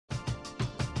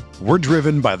We're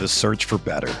driven by the search for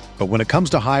better. But when it comes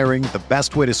to hiring, the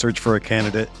best way to search for a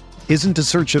candidate isn't to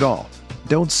search at all.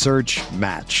 Don't search,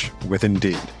 match with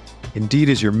Indeed. Indeed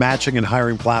is your matching and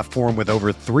hiring platform with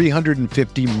over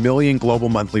 350 million global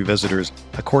monthly visitors,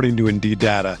 according to Indeed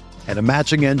data, and a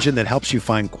matching engine that helps you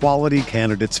find quality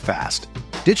candidates fast.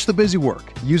 Ditch the busy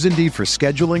work. Use Indeed for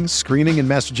scheduling, screening, and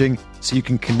messaging so you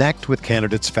can connect with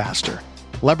candidates faster.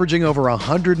 Leveraging over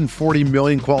 140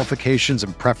 million qualifications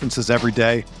and preferences every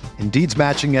day, Indeed's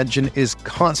matching engine is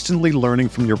constantly learning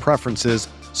from your preferences,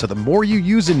 so the more you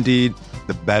use Indeed,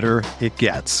 the better it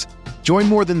gets. Join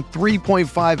more than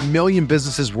 3.5 million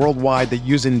businesses worldwide that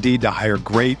use Indeed to hire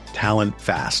great talent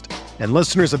fast. And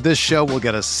listeners of this show will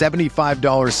get a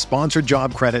 $75 sponsored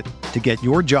job credit to get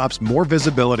your jobs more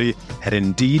visibility at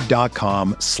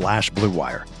Indeed.com/Blue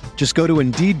Wire. Just go to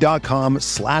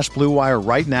Indeed.com/Blue Wire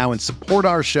right now and support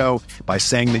our show by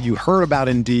saying that you heard about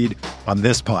Indeed on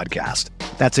this podcast.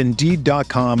 That's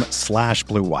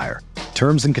Indeed.com/Blue Wire.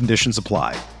 Terms and conditions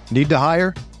apply. Need to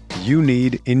hire? You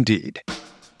need Indeed.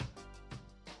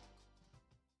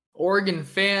 Oregon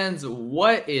fans,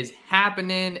 what is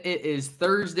happening? It is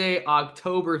Thursday,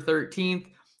 October 13th,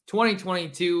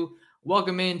 2022.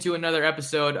 Welcome into another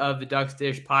episode of the Ducks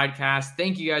Dish podcast.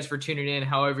 Thank you guys for tuning in,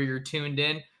 however you're tuned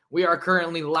in. We are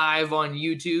currently live on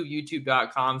YouTube.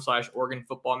 YouTube.com/Oregon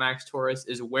Football Max Torres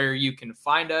is where you can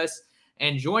find us.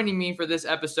 And joining me for this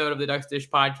episode of the Ducks Dish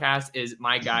podcast is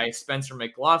my guy, Spencer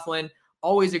McLaughlin.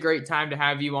 Always a great time to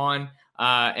have you on.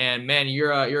 And man,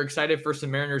 you're excited for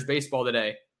some Mariners baseball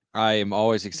today. I am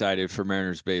always excited for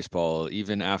Mariners baseball,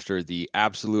 even after the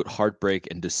absolute heartbreak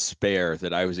and despair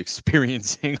that I was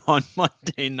experiencing on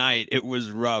Monday night. It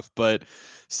was rough, but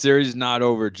series not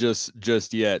over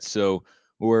just yet. So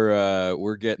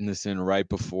we're getting this in right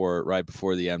before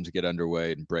the M's get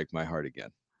underway and break my heart again.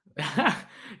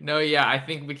 No, yeah, I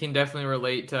think we can definitely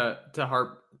relate to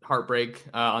heartbreak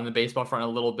on the baseball front a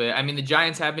little bit. I mean, the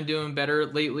Giants have been doing better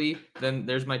lately. Then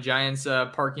there's my Giants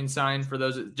parking sign for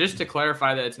those. Just to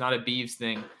clarify that it's not a Beavs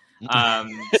thing.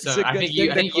 So I think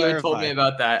you had told me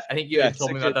about that. I think you had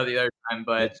told me about that the other time.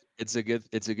 But it's a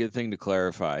good thing to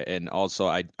clarify. And also,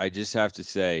 I just have to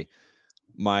say,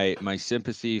 my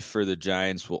sympathy for the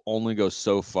Giants will only go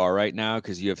so far right now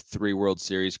because you have 3 World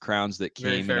Series crowns that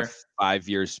came in a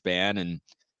 5-year span, and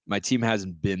my team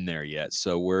hasn't been there yet.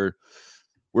 So we're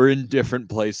in different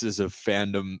places of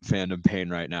fandom pain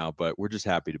right now, but we're just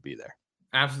happy to be there.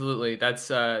 Absolutely. That's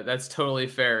totally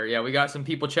fair. Yeah, we got some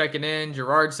people checking in.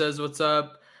 Gerard says what's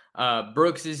up.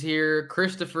 Brooks is here.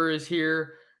 Christopher is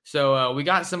here. So we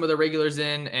got some of the regulars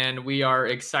in, and we are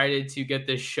excited to get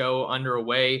this show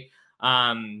underway.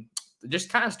 Just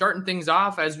kind of starting things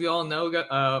off, as we all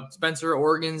know, Spencer,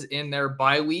 Oregon's in their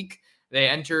bye week. They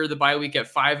enter the bye week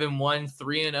at 5-1,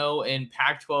 3-0 in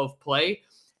Pac-12 play.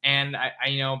 And I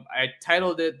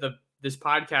titled it this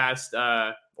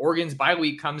podcast, Oregon's bye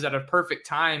week comes at a perfect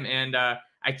time. And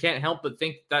I can't help but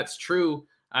think that's true,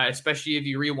 especially if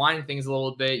you rewind things a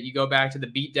little bit. You go back to the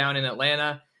beatdown in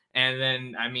Atlanta, and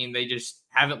then, I mean, they just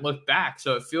haven't looked back.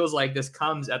 So it feels like this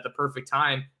comes at the perfect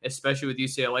time, especially with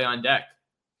UCLA on deck.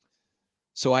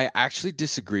 So I actually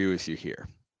disagree with you here.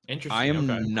 Interesting. I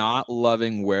am not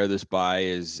loving where this bye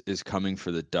is coming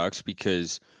for the Ducks,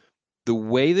 because the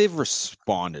way they've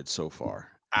responded so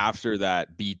far after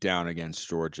that beatdown against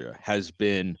Georgia has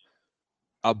been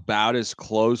about as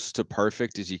close to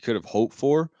perfect as you could have hoped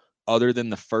for, other than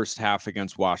the first half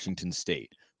against Washington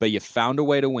State. But you found a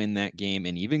way to win that game,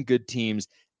 and even good teams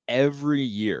every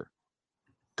year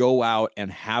go out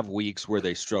and have weeks where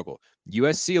they struggle.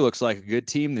 USC looks like a good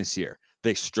team this year.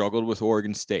 They struggled with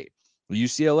Oregon State.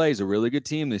 UCLA is a really good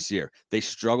team this year. They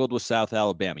struggled with South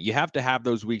Alabama. You have to have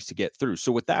those weeks to get through.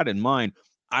 So with that in mind,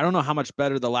 I don't know how much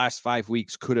better the last 5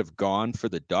 weeks could have gone for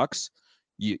the Ducks.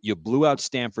 You blew out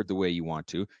Stanford the way you want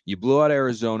to. You blew out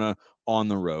Arizona on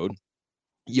the road.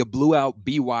 You blew out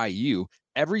BYU.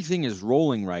 Everything is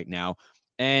rolling right now.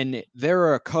 And there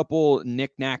are a couple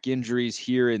knick-knack injuries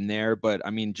here and there, but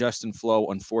I mean, Justin Flo,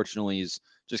 unfortunately, is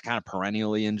just kind of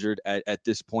perennially injured at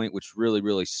this point, which really,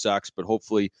 really sucks. But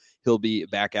hopefully he'll be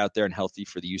back out there and healthy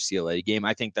for the UCLA game.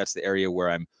 I think that's the area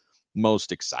where I'm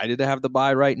most excited to have the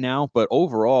bye right now. But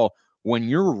overall, when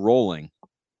you're rolling,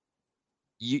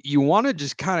 you want to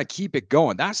just kind of keep it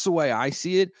going. That's the way I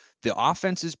see it. The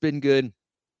offense has been good.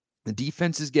 The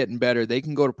defense is getting better. They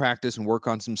can go to practice and work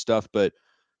on some stuff, but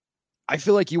I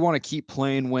feel like you want to keep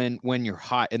playing when you're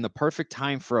hot. And the perfect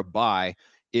time for a bye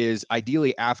is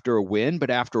ideally after a win, but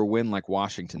after a win like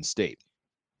Washington State.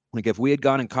 Like if we had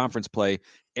gone in conference play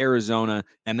Arizona,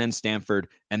 and then Stanford,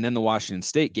 and then the Washington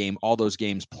State game, all those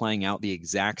games playing out the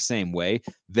exact same way,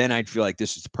 then I'd feel like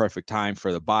this is the perfect time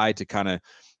for the bye to kind of,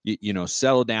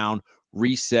 settle down,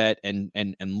 reset, and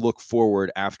look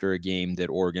forward after a game that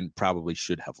Oregon probably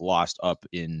should have lost up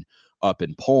in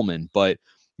Pullman. But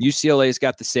UCLA's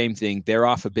got the same thing. They're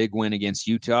off a big win against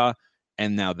Utah,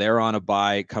 and now they're on a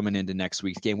bye coming into next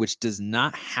week's game, which does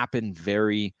not happen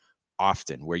very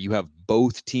often, where you have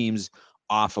both teams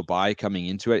off a bye coming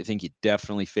into it. I think it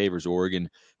definitely favors Oregon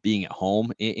being at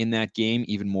home in that game,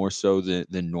 even more so than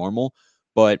normal.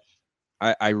 But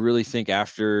I really think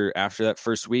after that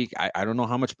first week, I don't know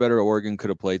how much better Oregon could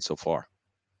have played so far.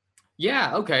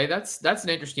 Yeah, okay, that's an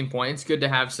interesting point. It's good to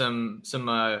have some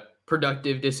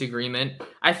productive disagreement.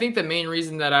 I think the main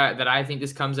reason that I think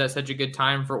this comes at such a good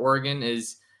time for Oregon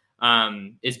is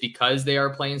because they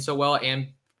are playing so well, and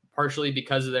partially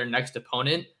because of their next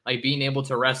opponent. Like being able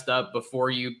to rest up before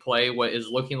you play what is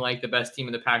looking like the best team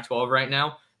in the Pac-12 right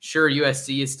now. Sure,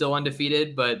 USC is still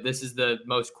undefeated, but this is the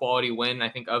most quality win, I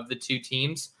think, of the two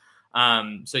teams.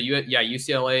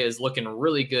 UCLA is looking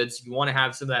really good. So you want to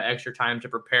have some of that extra time to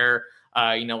prepare.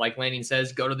 Like Lanning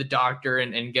says, go to the doctor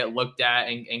and get looked at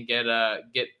and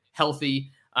get healthy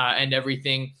and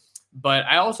everything. But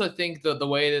I also think the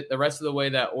way that the rest of the way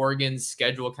that Oregon's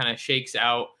schedule kind of shakes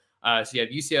out. So you have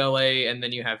UCLA and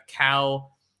then you have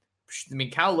Cal. I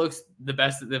mean, Cal looks the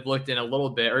best that they've looked in a little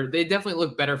bit, or they definitely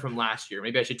look better from last year.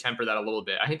 Maybe I should temper that a little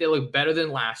bit. I think they look better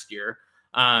than last year,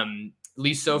 at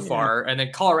least so far. And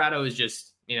then Colorado is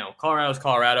just, Colorado's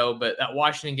Colorado, but that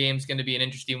Washington game is going to be an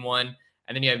interesting one.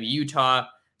 And then you have Utah.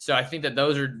 So I think that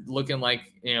those are looking like,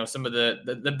 some of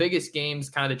the biggest games,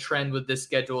 kind of the trend with this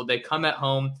schedule. They come at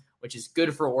home, which is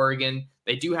good for Oregon.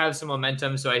 They do have some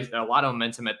momentum, so a lot of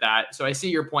momentum at that. So I see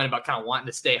your point about kind of wanting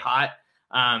to stay hot.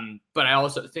 But I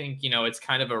also think, it's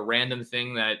kind of a random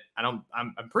thing that I'm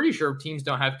pretty sure teams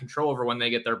don't have control over when they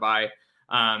get their bye.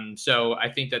 So I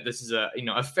think that this is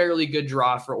a fairly good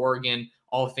draw for Oregon,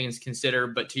 all things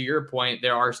considered. But to your point,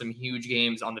 there are some huge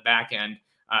games on the back end,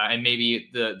 and maybe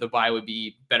the bye would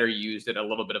be better used at a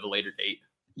little bit of a later date.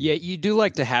 Yeah, you do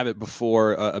like to have it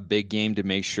before a big game to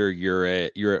make sure you're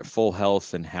at full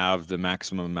health and have the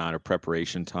maximum amount of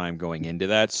preparation time going into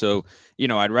that. So,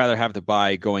 I'd rather have the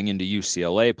bye going into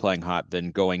UCLA playing hot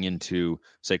than going into,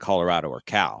 say, Colorado or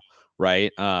Cal,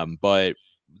 right? But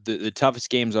the toughest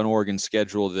games on Oregon's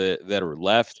schedule that are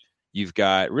left, you've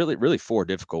got really four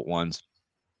difficult ones,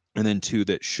 and then two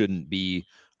that shouldn't be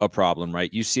a problem,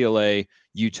 right? UCLA,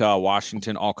 Utah,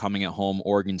 Washington, all coming at home,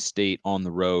 Oregon State on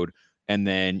the road. And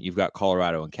then you've got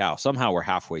Colorado and Cal. Somehow we're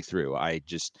halfway through. I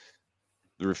just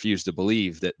refuse to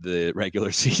believe that the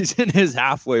regular season is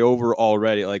halfway over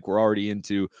already. Like we're already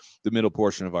into the middle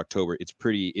portion of October. It's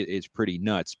pretty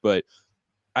nuts. But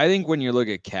I think when you look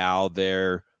at Cal,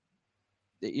 they're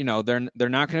not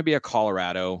going to be a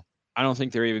Colorado. I don't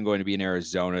think they're even going to be in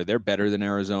Arizona. They're better than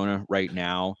Arizona right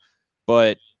now.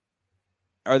 But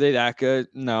are they that good?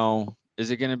 No.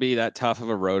 Is it going to be that tough of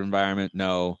a road environment?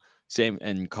 No. Same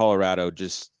in Colorado,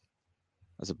 just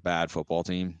that's a bad football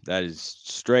team. That is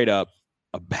straight up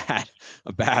a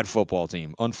bad football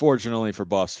team. Unfortunately for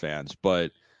Buffs fans,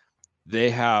 but they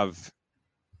have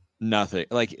nothing.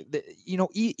 Like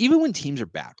even when teams are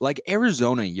bad, like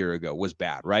Arizona a year ago was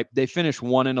bad, right? They finished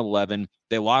 1-11.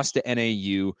 They lost to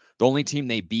NAU. The only team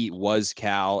they beat was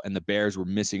Cal, and the Bears were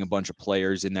missing a bunch of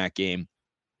players in that game.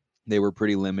 They were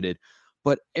pretty limited,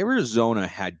 but Arizona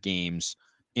had games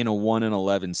in a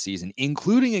 1-11 season,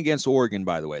 including against Oregon,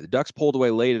 by the way. The Ducks pulled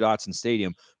away late at Autzen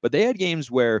Stadium, but they had games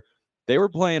where they were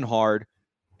playing hard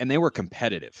and they were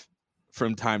competitive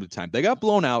from time to time. They got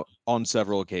blown out on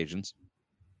several occasions,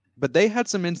 but they had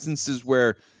some instances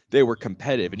where they were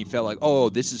competitive and you felt like, oh,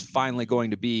 this is finally going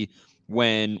to be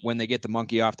when they get the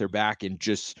monkey off their back and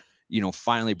just,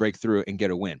 finally break through and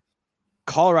get a win.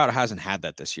 Colorado hasn't had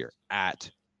that this year at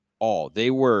all.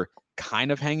 They were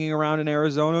kind of hanging around in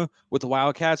Arizona with the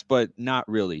Wildcats, but not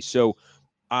really. So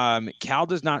Cal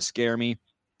does not scare me.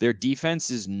 Their defense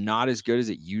is not as good as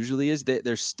it usually is.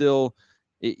 They're still,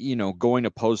 going to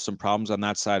pose some problems on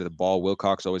that side of the ball.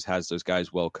 Wilcox always has those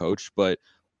guys well coached, but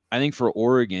I think for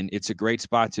Oregon, it's a great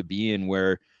spot to be in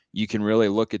where you can really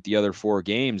look at the other four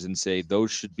games and say those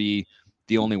should be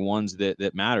the only ones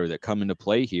that matter, that come into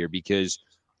play here, because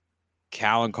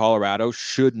Cal and Colorado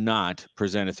should not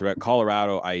present a threat.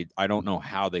 Colorado, I don't know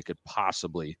how they could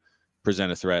possibly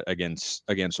present a threat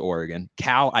against Oregon.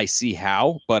 Cal, I see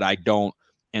how, but I don't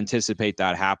anticipate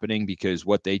that happening because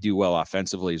what they do well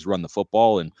offensively is run the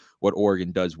football, and what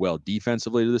Oregon does well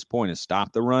defensively to this point is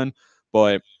stop the run.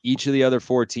 But each of the other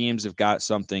four teams have got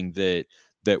something that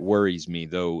that worries me,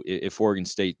 though. If Oregon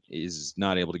State is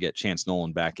not able to get Chance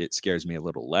Nolan back, it scares me a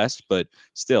little less. But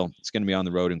still, it's going to be on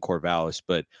the road in Corvallis.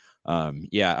 But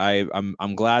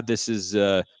I'm glad this is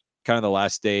kind of the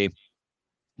last day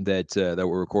that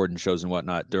we're recording shows and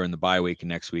whatnot during the bye week, and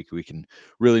next week we can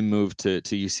really move to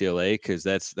UCLA, because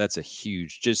that's a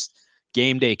huge, just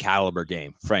game day caliber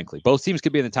game. Frankly, both teams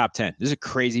could be in the top 10. This is a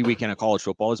crazy weekend of college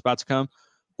football that's about to come.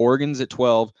 Oregon's at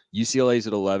 12, UCLA's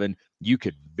at 11. You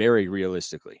could very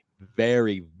realistically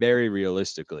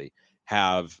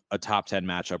have a top 10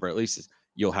 matchup, or at least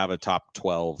you'll have a top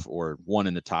 12 or one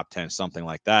in the top 10, something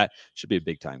like that. Should be a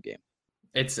big time game.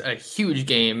 It's a huge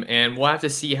game, and we'll have to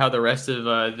see how the rest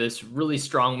of this really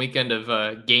strong weekend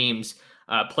of games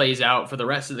plays out for the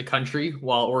rest of the country,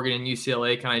 while Oregon and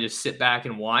UCLA kind of just sit back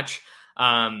and watch,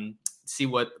 see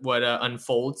what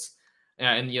unfolds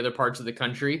in the other parts of the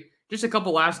country. Just a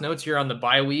couple last notes here on the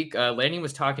bye week. Lanning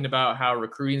was talking about how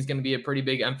recruiting is going to be a pretty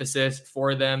big emphasis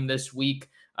for them this week.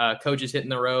 Coaches hitting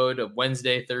the road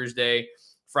Wednesday, Thursday,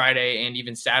 Friday, and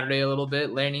even Saturday a little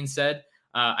bit, Lanning said.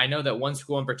 I know that one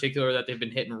school in particular that they've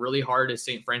been hitting really hard is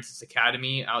St. Francis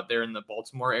Academy out there in the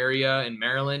Baltimore area in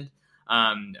Maryland.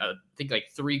 I think like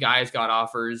 3 guys got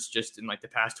offers just in like the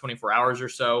past 24 hours or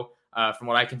so. From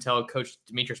what I can tell, Coach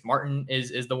Demetrius Martin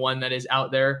is the one that is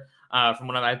out there, from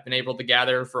what I've been able to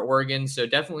gather for Oregon. So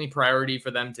definitely priority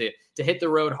for them to hit the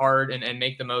road hard and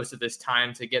make the most of this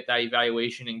time to get that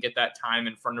evaluation and get that time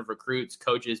in front of recruits,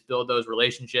 coaches, build those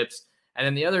relationships. And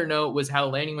then the other note was how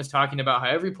Lanning was talking about how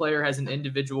every player has an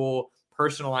individual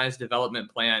personalized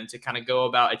development plan to kind of go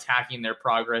about attacking their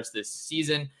progress this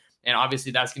season. And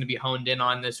obviously that's going to be honed in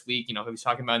on this week. You know, he was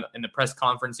talking about in the press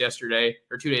conference yesterday,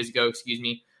 or 2 days ago,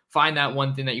 find that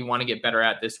one thing that you want to get better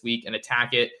at this week and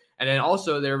attack it. And then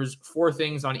also there was 4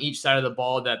 things on each side of the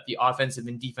ball that the offensive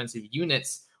and defensive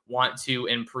units want to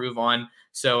improve on.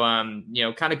 So,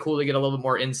 kind of cool to get a little bit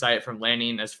more insight from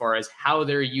Lanning as far as how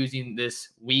they're using this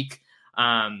week.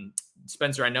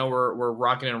 Spencer, I know we're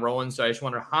rocking and rolling, so I just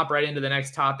wanted to hop right into the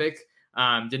next topic.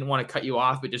 Didn't want to cut you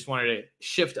off, but just wanted to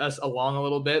shift us along a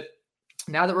little bit.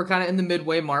 Now that we're kind of in the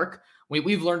midway mark,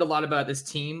 we've learned a lot about this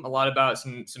team, a lot about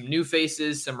some new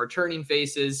faces, some returning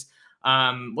faces.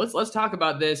 Let's talk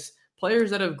about this. Players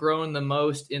that have grown the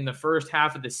most in the first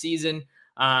half of the season.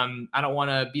 I don't want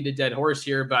to beat a dead horse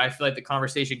here, but I feel like the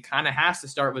conversation kind of has to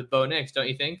start with Bo Nix, don't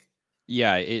you think?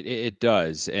 Yeah, it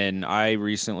does. And I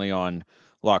recently on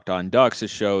Locked On Ducks, a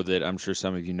show that I'm sure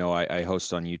some of you know I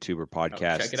host on YouTube or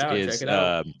podcast, check it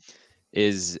out.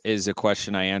 Is a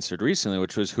question I answered recently,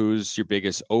 which was, who's your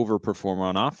biggest overperformer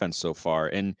on offense so far?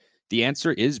 And the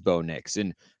answer is Bo Nix.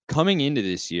 And coming into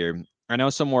this year, I know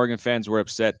some Oregon fans were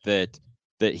upset that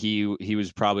he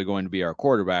was probably going to be our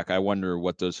quarterback. I wonder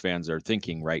what those fans are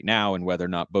thinking right now and whether or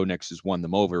not Bo Nix has won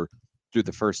them over through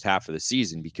the first half of the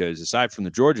season, because aside from the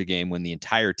Georgia game, when the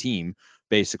entire team,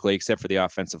 basically, except for the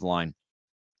offensive line,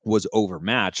 was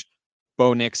overmatched,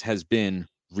 Bo Nix has been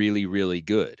really, really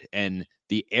good. And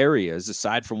the areas,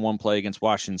 aside from one play against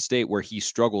Washington State where he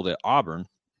struggled at Auburn,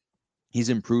 he's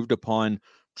improved upon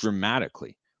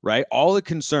dramatically, right? All the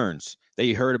concerns that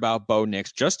you heard about Bo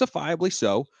Nix, justifiably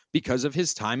so, because of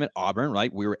his time at Auburn,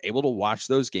 right? We were able to watch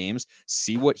those games,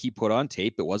 see what he put on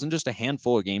tape. It wasn't just a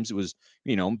handful of games. It was,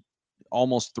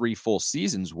 almost 3 full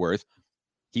seasons worth.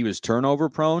 He was turnover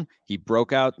prone. He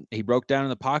broke down in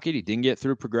the pocket. He didn't get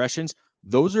through progressions.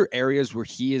 Those are areas where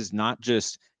he is not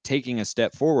just taking a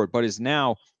step forward, but is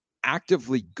now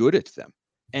actively good at them.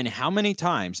 And how many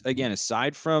times, again,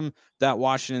 aside from that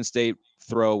Washington State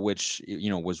throw, which,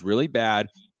 was really bad,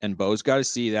 and Bo's got to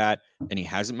see that, and he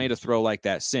hasn't made a throw like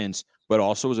that since, but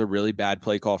also was a really bad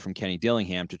play call from Kenny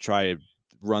Dillingham to try to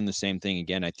run the same thing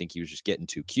again. I think he was just getting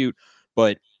too cute.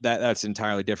 But that's an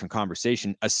entirely different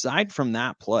conversation. Aside from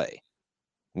that play,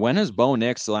 when has Bo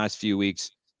Nix the last few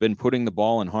weeks been putting the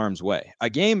ball in harm's way? A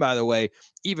game, by the way,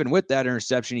 even with that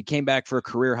interception, he came back for a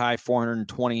career high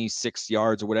 426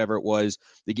 yards or whatever it was.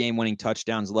 The game-winning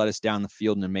touchdowns led us down the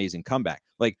field, an amazing comeback.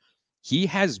 Like, he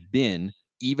has been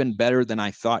even better than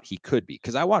I thought he could be,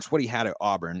 because I watched what he had at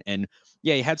Auburn, and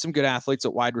yeah, he had some good athletes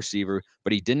at wide receiver,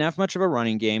 but he didn't have much of a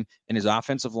running game, and his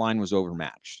offensive line was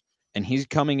overmatched. And he's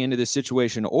coming into this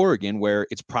situation in Oregon where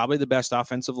it's probably the best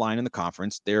offensive line in the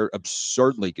conference. They're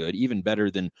absurdly good, even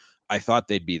better than I thought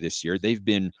they'd be this year. They've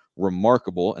been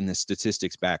remarkable, and the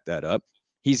statistics back that up.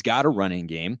 He's got a running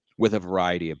game with a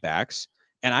variety of backs.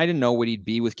 And I didn't know what he'd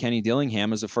be with Kenny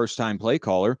Dillingham as a first-time play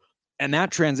caller. And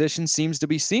that transition seems to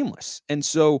be seamless. And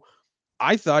so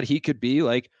I thought he could be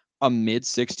like a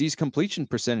mid-60s completion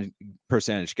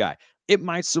percentage guy. It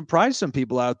might surprise some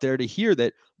people out there to hear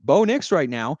that Bo Nix right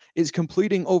now is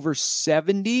completing over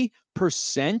 70%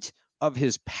 of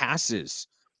his passes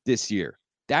this year.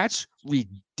 That's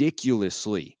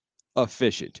ridiculously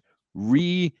efficient.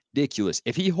 Ridiculous.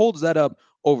 If he holds that up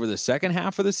over the second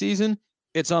half of the season,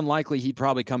 it's unlikely he'd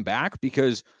probably come back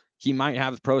because he might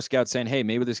have the pro scout saying, hey,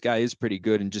 maybe this guy is pretty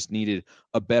good and just needed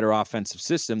a better offensive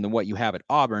system than what you have at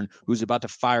Auburn, who's about to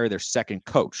fire their second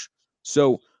coach.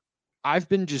 So I've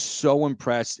been just so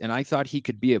impressed, and I thought he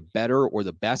could be a better or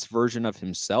the best version of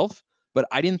himself, but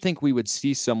I didn't think we would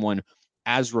see someone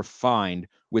as refined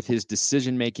with his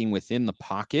decision-making within the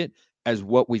pocket as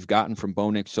what we've gotten from Bo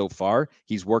Nix so far.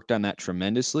 He's worked on that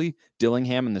tremendously.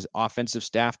 Dillingham and the offensive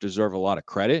staff deserve a lot of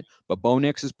credit, but Bo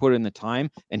Nix has put in the time,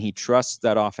 and he trusts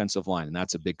that offensive line, and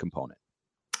that's a big component.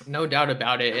 No doubt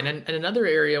about it. And another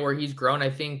area where he's grown, I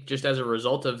think, just as a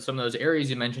result of some of those areas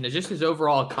you mentioned, is just his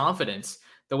overall confidence.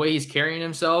 The way he's carrying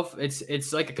himself,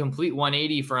 it's like a complete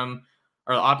 180 from,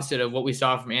 or the opposite of what we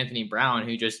saw from Anthony Brown,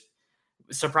 who just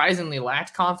surprisingly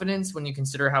lacked confidence when you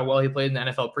consider how well he played in the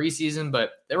NFL preseason.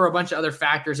 But there were a bunch of other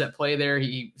factors at play there.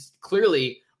 He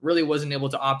clearly really wasn't able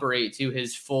to operate to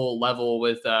his full level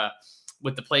with the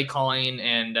play calling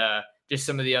and just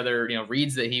some of the other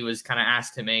reads that he was kind of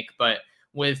asked to make. But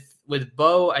with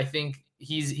Bo, I think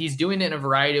he's doing it in a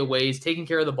variety of ways. Taking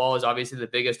care of the ball is obviously the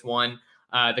biggest one.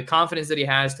 The confidence that he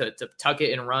has to tuck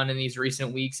it and run in these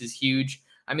recent weeks is huge.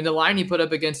 I mean, the line he put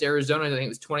up against Arizona, I think it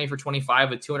was 20 for 25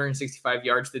 with 265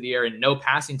 yards through the air and no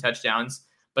passing touchdowns.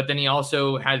 But then he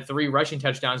also had 3 rushing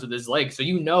touchdowns with his legs.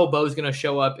 So Bo's going to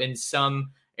show up in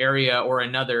some area or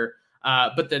another.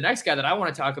 But the next guy that I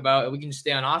want to talk about, we can just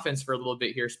stay on offense for a little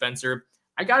bit here, Spencer.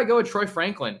 I got to go with Troy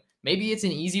Franklin. Maybe it's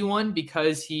an easy one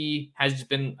because he has just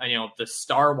been, the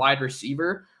star wide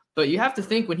receiver. But you have to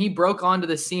think when he broke onto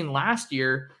the scene last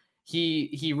year,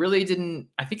 he really didn't.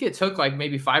 I think it took like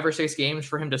maybe 5 or 6 games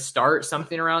for him to start,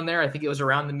 something around there. I think it was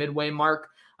around the midway mark.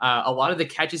 A lot of the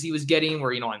catches he was getting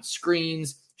were, on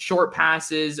screens, short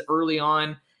passes early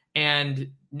on.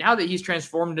 And now that he's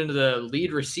transformed into the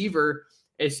lead receiver,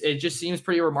 it just seems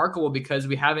pretty remarkable because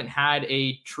we haven't had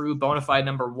a true bona fide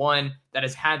number one that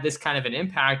has had this kind of an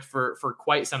impact for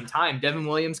quite some time. Devin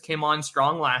Williams came on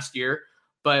strong last year,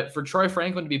 but for Troy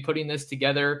Franklin to be putting this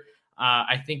together,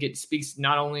 I think it speaks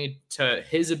not only to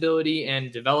his ability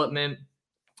and development,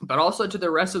 but also to the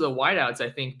rest of the wideouts, I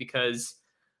think, because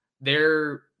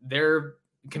they're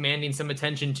commanding some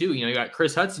attention too. You got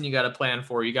Chris Hudson you got to plan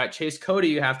for. You got Chase Cody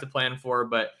you have to plan for,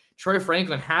 but Troy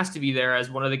Franklin has to be there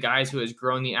as one of the guys who has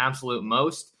grown the absolute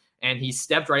most, and he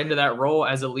stepped right into that role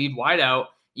as a lead wideout,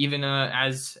 even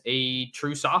as a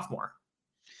true sophomore.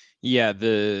 Yeah,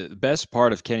 the best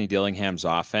part of Kenny Dillingham's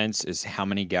offense is how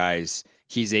many guys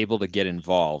he's able to get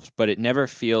involved, but it never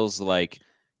feels like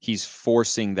he's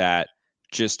forcing that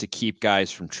just to keep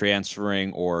guys from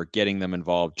transferring or getting them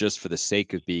involved just for the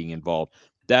sake of being involved.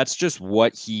 That's just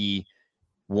what he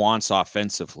wants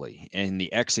offensively. And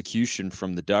the execution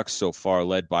from the Ducks so far,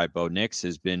 led by Bo Nix,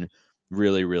 has been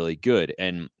really, really good.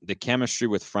 And the chemistry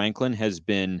with Franklin has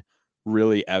been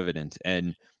really evident.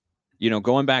 And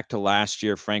going back to last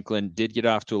year, Franklin did get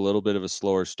off to a little bit of a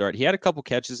slower start. He had a couple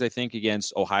catches, I think,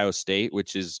 against Ohio State,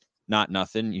 which is not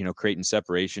nothing. Creating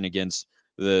separation against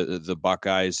the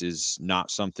Buckeyes is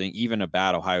not something. Even a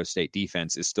bad Ohio State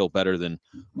defense is still better than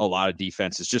a lot of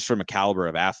defenses, just from a caliber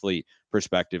of athlete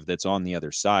perspective that's on the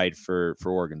other side for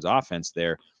Oregon's offense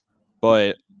there.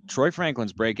 But Troy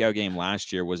Franklin's breakout game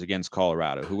last year was against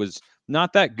Colorado, who was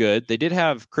not that good. They did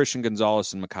have Christian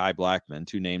Gonzalez and Mekhi Blackman,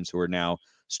 2 names who are now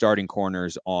starting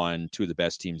corners on 2 of the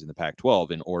best teams in the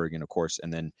Pac-12, in Oregon, of course,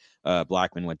 and then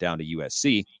Blackman went down to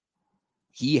USC.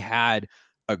 He had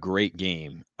a great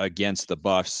game against the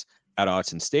Buffs at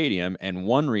Autzen Stadium, and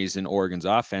one reason Oregon's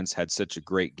offense had such a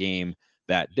great game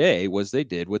that day was they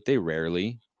did what they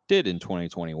rarely did in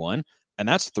 2021, and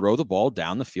that's throw the ball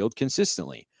down the field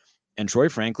consistently. And Troy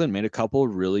Franklin made a couple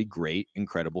of really great,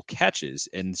 incredible catches.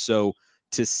 And so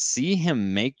to see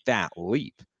him make that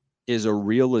leap is a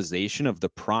realization of the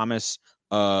promise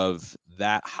of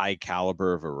that high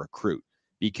caliber of a recruit,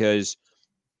 because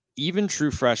even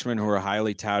true freshmen who are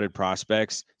highly touted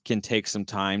prospects can take some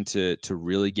time to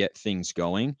really get things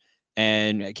going.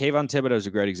 And Kayvon Thibodeau is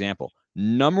a great example.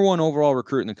 Number 1 overall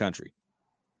recruit in the country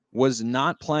was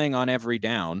not playing on every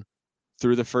down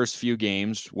through the first few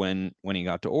games when he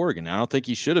got to Oregon. I don't think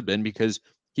he should have been, because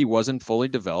he wasn't fully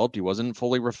developed. He wasn't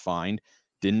fully refined,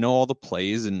 didn't know all the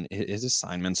plays and his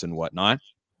assignments and whatnot.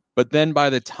 But then by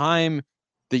the time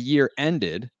the year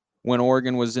ended, when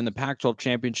Oregon was in the Pac-12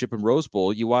 championship and Rose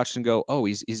Bowl, you watched and go, oh,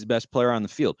 he's the best player on the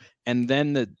field. And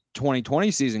then the 2020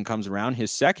 season comes around,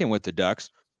 his second with the Ducks,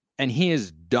 and he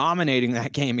is dominating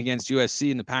that game against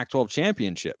USC in the Pac-12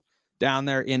 championship down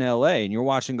there in LA. And you're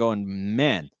watching going,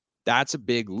 man, That's a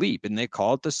big leap. And they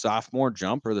call it the sophomore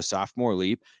jump or the sophomore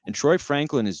leap. And Troy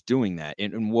Franklin is doing that.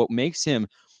 And what makes him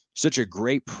such a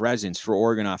great presence for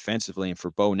Oregon offensively and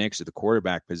for Bo Nix at the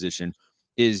quarterback position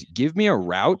is give me a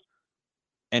route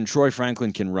and Troy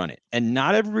Franklin can run it. And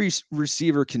not every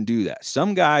receiver can do that.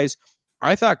 Some guys,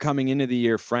 I thought coming into the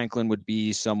year, Franklin would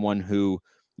be someone who,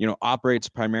 operates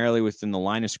primarily within the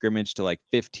line of scrimmage to like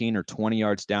 15 or 20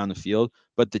 yards down the field.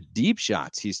 But the deep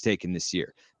shots he's taken this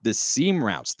year, the seam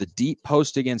routes, the deep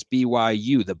post against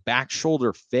BYU, the back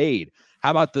shoulder fade. How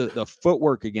about the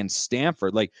footwork against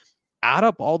Stanford? Like, add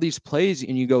up all these plays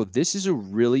and you go, this is a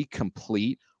really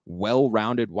complete,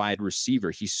 well-rounded wide receiver.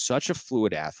 He's such a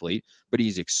fluid athlete, but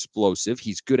he's explosive.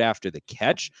 He's good after the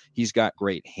catch. He's got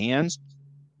great hands.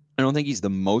 I don't think he's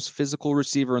the most physical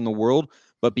receiver in the world,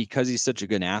 but because he's such a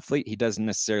good athlete, he doesn't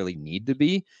necessarily need to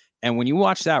be. And when you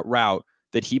watch that route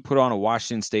that he put on a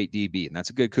Washington State DB, and that's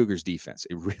a good Cougars defense,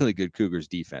 a really good Cougars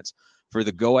defense, for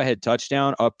the go-ahead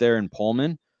touchdown up there in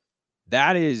Pullman,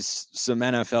 that is some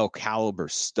NFL caliber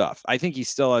stuff. I think he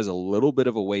still has a little bit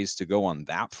of a ways to go on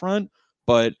that front,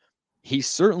 but he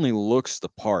certainly looks the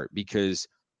part because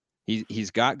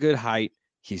he's got good height,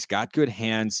 he's got good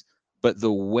hands, but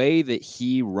the way that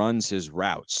he runs his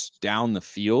routes down the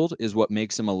field is what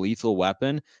makes him a lethal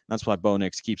weapon. That's why Bo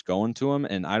Nix keeps going to him,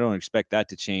 and I don't expect that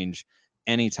to change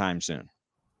anytime soon.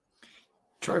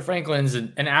 Troy Franklin's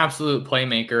an absolute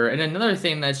playmaker. And another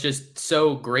thing that's just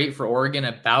so great for Oregon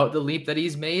about the leap that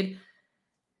he's made,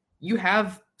 you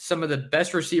have some of the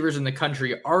best receivers in the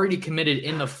country already committed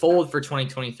in the fold for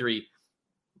 2023,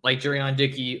 like Jurion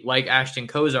Dickey, like Ashton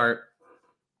Kozart.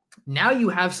 Now you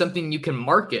have something you can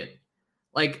market.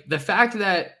 Like the fact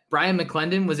that Brian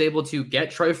McClendon was able to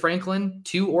get Troy Franklin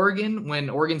to Oregon when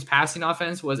Oregon's passing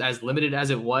offense was as limited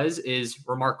as it was is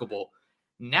remarkable.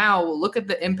 Now look at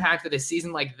the impact that a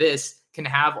season like this can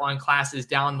have on classes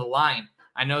down the line.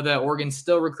 I know that Oregon's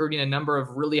still recruiting a number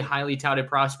of really highly touted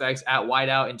prospects at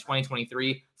wideout in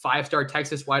 2023. 5-star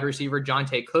Texas wide receiver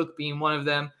Jonte Cook being one of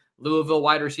them. Louisville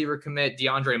wide receiver commit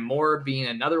DeAndre Moore being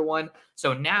another one.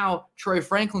 So now Troy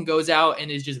Franklin goes out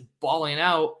and is just balling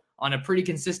out on a pretty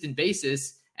consistent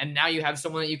basis. And now you have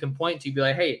someone that you can point to, be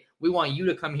like, hey, we want you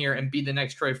to come here and be the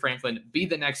next Troy Franklin, be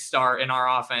the next star in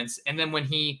our offense. And then when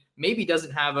he maybe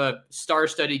doesn't have a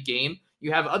star-studded game,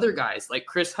 you have other guys like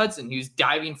Chris Hudson, who's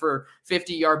diving for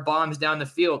 50-yard bombs down the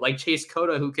field, like Chase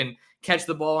Cota, who can catch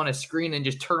the ball on a screen and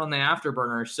just turn on the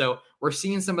afterburner. So we're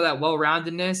seeing some of that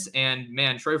well-roundedness. And,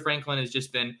 man, Troy Franklin has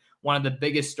just been one of the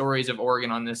biggest stories of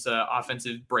Oregon on this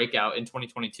offensive breakout in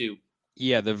 2022.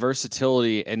 Yeah, the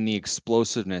versatility and the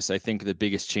explosiveness, I think the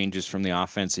biggest changes from the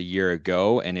offense a year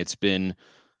ago. And it's been,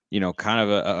 kind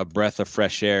of a breath of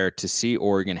fresh air to see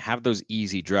Oregon have those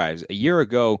easy drives. A year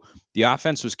ago, the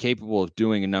offense was capable of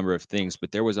doing a number of things,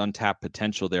 but there was untapped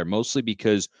potential there, mostly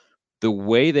because the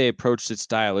way they approached it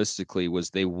stylistically was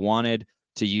they wanted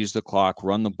to use the clock,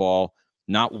 run the ball,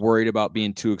 not worried about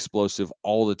being too explosive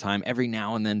all the time, every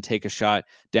now and then take a shot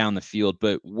down the field.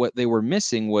 But what they were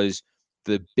missing was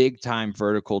the big time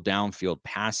vertical downfield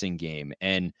passing game.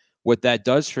 And what that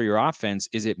does for your offense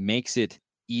is it makes it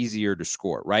easier to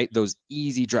score, right? Those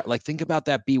easy drive, like think about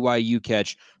that BYU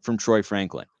catch from Troy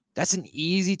Franklin. That's an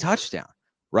easy touchdown,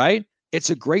 right? It's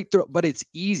a great throw, but it's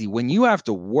easy. When you have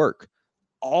to work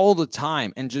all the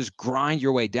time and just grind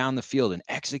your way down the field and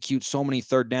execute so many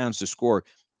third downs to score,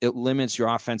 it limits your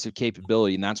offensive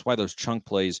capability. And that's why those chunk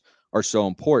plays are so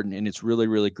important. And it's really,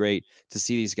 really great to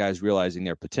see these guys realizing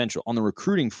their potential. On the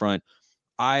recruiting front,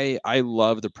 I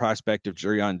love the prospect of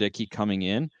Jurion Dickey coming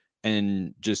in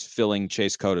and just filling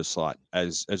Chase Cota's slot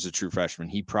as a true freshman.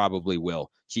 He probably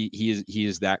will. He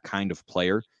is that kind of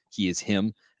player. He is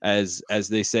him. As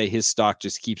they say, his stock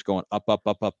just keeps going up, up,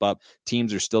 up, up, up.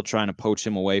 Teams are still trying to poach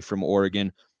him away from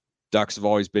Oregon. Ducks have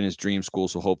always been his dream school,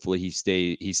 so hopefully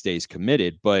he stays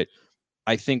committed. But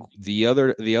I think the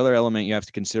other element you have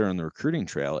to consider on the recruiting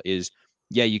trail is,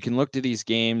 yeah, you can look to these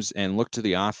games and look to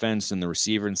the offense and the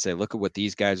receiver and say, look at what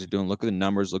these guys are doing. Look at the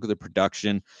numbers. Look at the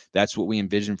production. That's what we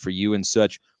envision for you and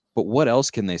such. But what else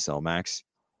can they sell, Max?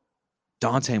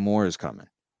 Dante Moore is coming.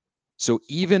 So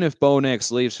even if Bo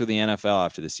Nix leaves for the NFL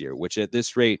after this year, which at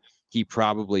this rate he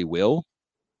probably will,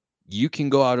 you can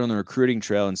go out on the recruiting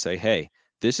trail and say, hey,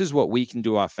 this is what we can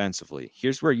do offensively.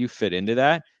 Here's where you fit into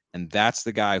that. And that's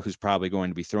the guy who's probably going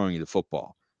to be throwing you the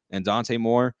football. And Dante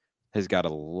Moore has got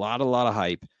a lot of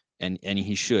hype, and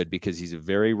he should, because he's a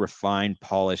very refined,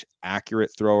 polished,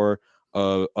 accurate thrower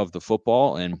of the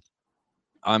football. And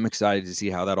I'm excited to see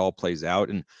how that all plays out.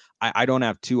 And I don't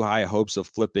have too high hopes of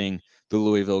flipping the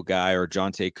Louisville guy or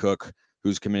Jonte Cook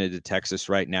who's committed to Texas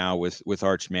right now with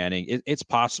Arch Manning. It's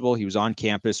possible. He was on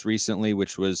campus recently,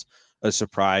 which was a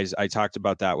surprise. I talked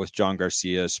about that with John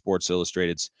Garcia, Sports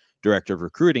Illustrated's director of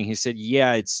recruiting. He said,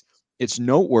 yeah, it's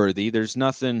noteworthy. There's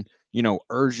nothing,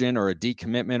 urgent or a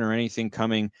decommitment or anything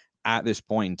coming at this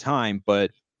point in time,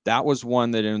 but that was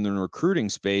one that in the recruiting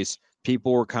space,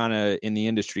 people were kind of in the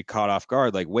industry caught off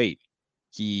guard. Like, wait,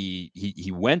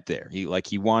 he went there. He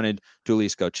wanted to at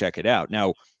least go check it out.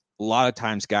 Now, a lot of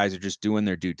times guys are just doing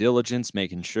their due diligence,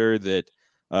 making sure that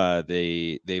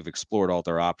they've explored all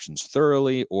their options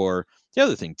thoroughly. Or the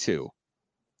other thing too,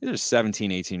 these are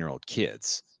 17, 18-year-old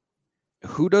kids.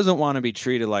 Who doesn't want to be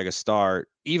treated like a star,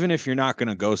 even if you're not going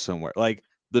to go somewhere? Like,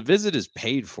 the visit is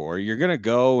paid for. You're going to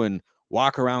go and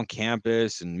walk around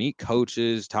campus and meet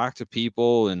coaches, talk to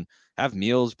people, and have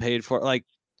meals paid for. Like,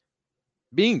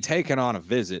 being taken on a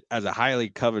visit as a highly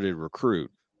coveted recruit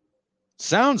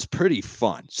sounds pretty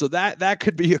fun. So that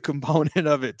could be a component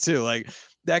of it too. Like,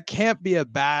 that can't be a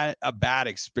bad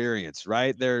experience,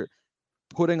 right? They're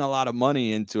putting a lot of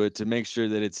money into it to make sure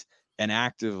that it's an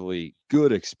actively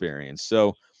good experience.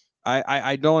 So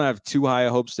I don't have too high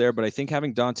hopes there, but I think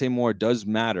having Dante Moore does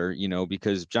matter,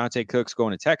 because Jonte Cook's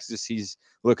going to Texas. He's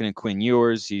looking at Quinn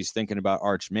Ewers. He's thinking about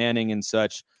Arch Manning and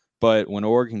such. But when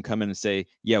Oregon come in and say,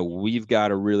 yeah, we've got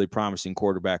a really promising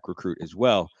quarterback recruit as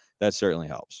well, that certainly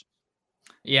helps.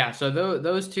 Yeah, so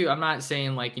those two, I'm not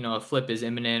saying like, a flip is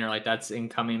imminent or like that's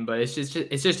incoming, but it's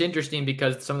just interesting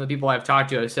because some of the people I've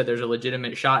talked to have said there's a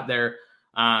legitimate shot there.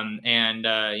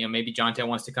 Maybe Jonte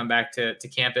wants to come back to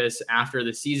campus after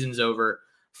the season's over.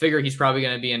 Figure he's probably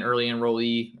going to be an early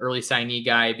enrollee, early signee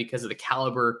guy because of the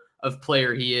caliber of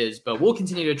player he is. But we'll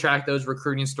continue to track those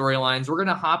recruiting storylines. We're going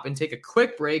to hop and take a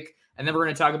quick break, and then we're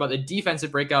going to talk about the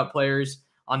defensive breakout players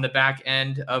on the back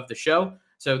end of the show.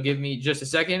 So give me just a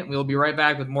second. We'll be right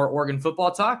back with more Oregon football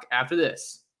talk after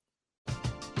this.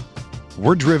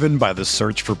 We're driven by the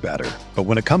search for better. But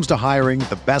when it comes to hiring,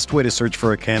 the best way to search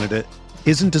for a candidate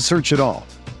isn't to search at all.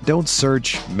 Don't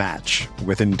search, match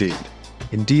with Indeed.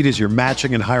 Indeed is your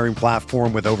matching and hiring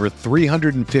platform with over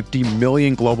 350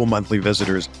 million global monthly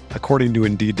visitors, according to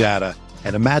Indeed data,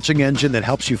 and a matching engine that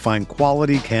helps you find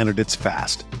quality candidates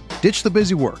fast. Ditch the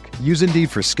busy work. Use Indeed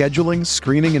for scheduling,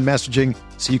 screening, and messaging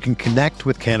so you can connect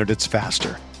with candidates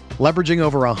faster. Leveraging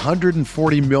over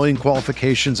 140 million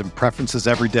qualifications and preferences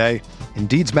every day,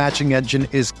 Indeed's matching engine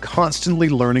is constantly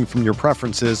learning from your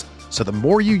preferences, so the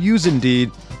more you use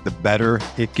Indeed, the better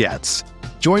it gets.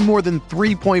 Join more than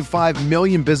 3.5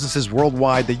 million businesses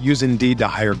worldwide that use Indeed to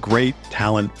hire great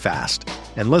talent fast.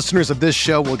 And listeners of this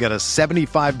show will get a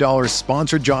 $75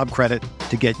 sponsored job credit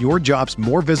to get your jobs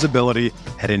more visibility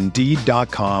at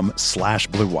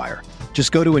Indeed.com/Blue Wire.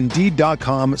 Just go to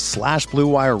Indeed.com/Blue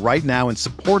Wire right now and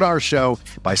support our show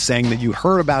by saying that you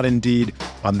heard about Indeed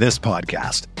on this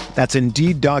podcast. That's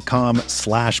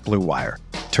Indeed.com/Blue Wire.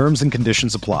 Terms and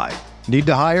conditions apply. Need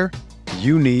to hire?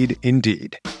 You need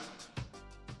Indeed.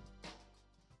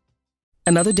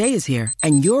 Another day is here,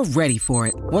 and you're ready for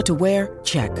it. What to wear?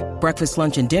 Check. Breakfast,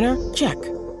 lunch, and dinner? Check.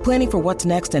 Planning for what's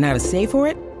next and how to save for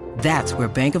it? That's where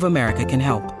Bank of America can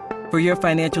help. For your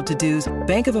financial to-dos,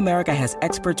 Bank of America has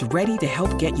experts ready to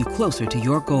help get you closer to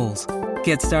your goals.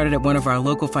 Get started at one of our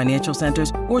local financial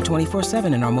centers or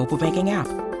 24/7 in our mobile banking app.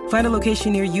 Find a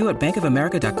location near you at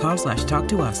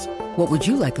bankofamerica.com/talktous. What would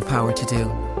you like the power to do?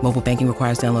 Mobile banking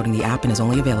requires downloading the app and is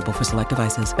only available for select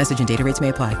devices. Message and data rates may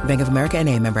apply. Bank of America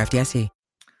NA, member FDIC.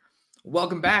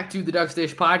 Welcome back to the Ducks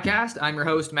Dish podcast. I'm your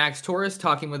host, Max Torres,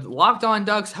 talking with Locked On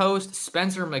Ducks host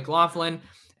Spencer McLaughlin.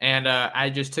 And I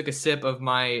just took a sip of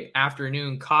my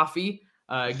afternoon coffee.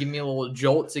 Give me a little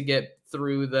jolt to get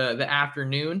through the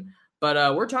afternoon.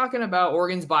 But we're talking about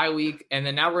Oregon's bye week. And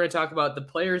then now we're going to talk about the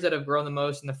players that have grown the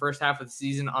most in the first half of the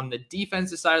season on the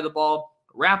defensive side of the ball.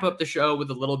 Wrap up the show with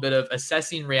a little bit of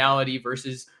assessing reality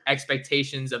versus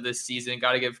expectations of this season.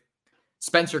 Got to give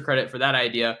Spencer credit for that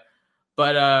idea.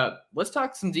 But let's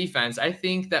talk some defense. I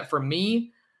think that for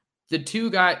me,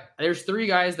 there's three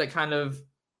guys that kind of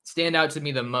stand out to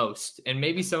me the most. And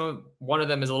maybe one of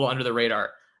them is a little under the radar.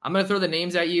 I'm going to throw the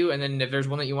names at you. And then if there's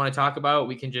one that you want to talk about,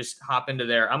 we can just hop into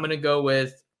there. I'm going to go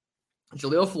with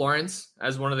Jaleel Florence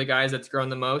as one of the guys that's grown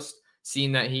the most,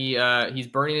 seeing that he's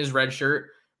burning his red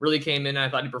shirt. Really came in, and I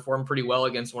thought he performed pretty well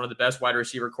against one of the best wide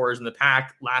receiver corps in the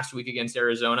pack last week against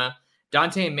Arizona.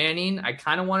 Dante Manning, I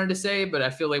kind of wanted to say, but I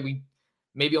feel like we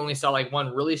maybe only saw like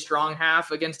one really strong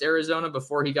half against Arizona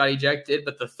before he got ejected.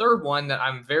 But the third one that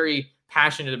I'm very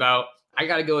passionate about, I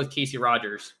got to go with Casey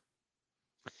Rogers.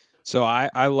 So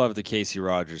I love the Casey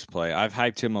Rogers play. I've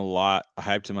hyped him a lot. I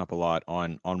hyped him up a lot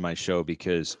on my show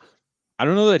because I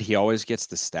don't know that he always gets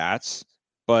the stats,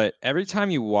 But every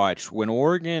time you watch, when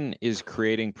Oregon is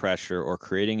creating pressure or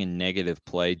creating a negative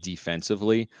play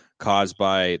defensively caused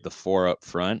by the 4 up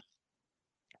front,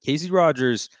 Casey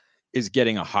Rogers is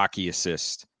getting a hockey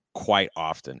assist quite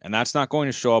often. And that's not going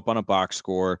to show up on a box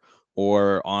score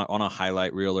or on a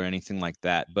highlight reel or anything like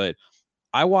that. But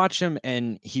I watch him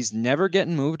and he's never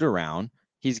getting moved around.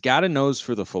 He's got a nose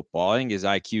for the football. I think his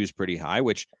IQ is pretty high,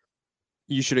 which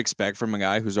you should expect from a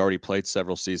guy who's already played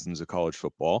several seasons of college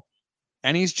football.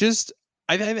 And he's just,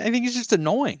 I think he's just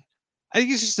annoying. I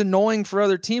think he's just annoying for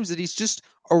other teams that he's just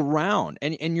around.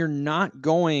 And you're not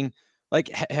going, like,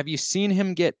 have you seen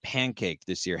him get pancaked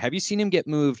this year? Have you seen him get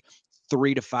moved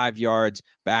 3 to 5 yards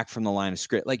back from the line of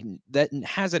scrimmage? Like, that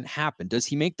hasn't happened. Does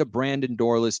he make the Brandon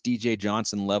Dorless, DJ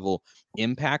Johnson level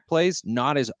impact plays?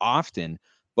 Not as often,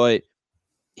 but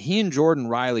he and Jordan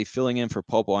Riley filling in for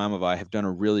Popo Aumavae have done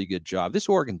a really good job. This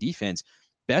Oregon defense,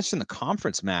 best in the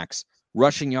conference, Max,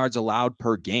 rushing yards allowed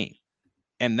per game.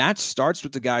 And that starts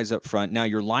with the guys up front. Now,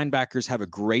 your linebackers have a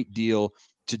great deal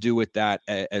to do with that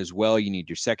as well. You need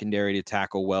your secondary to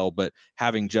tackle well, but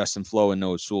having Justin Flo and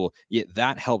Noah Sewell,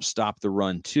 that helps stop the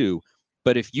run too.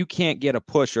 But if you can't get a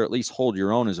push or at least hold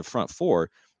your own as a front four,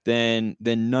 then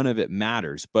none of it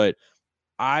matters. But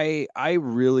I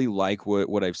really like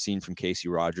what I've seen from Casey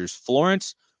Rogers.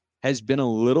 Florence has been a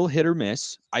little hit or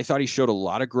miss. I thought he showed a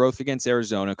lot of growth against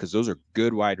Arizona because those are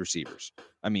good wide receivers.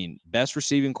 I mean, best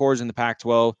receiving cores in the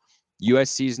Pac-12.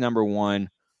 USC's number 1.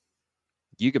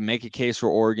 You can make a case for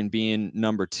Oregon being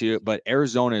number 2, but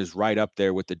Arizona is right up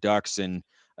there with the Ducks and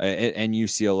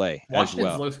UCLA as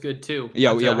well. Looks good too.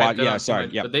 Sorry.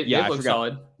 Yeah, but they look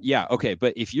solid. Yeah, okay.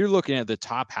 But if you're looking at the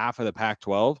top half of the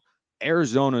Pac-12,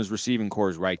 Arizona's receiving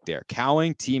core is right there.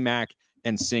 Cowing, T-Mac,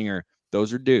 and Singer,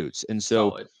 those are dudes. And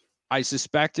so solid. I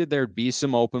suspected there'd be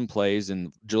some open plays,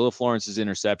 and Jalil Florence's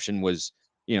interception was,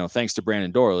 thanks to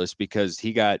Brandon Dorless because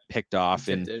he got picked off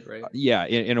in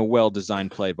a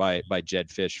well-designed play by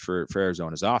Jed Fish for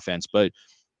Arizona's offense. But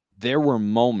there were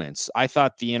moments. I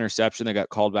thought the interception that got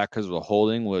called back because of a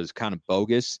holding was kind of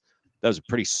bogus. That was a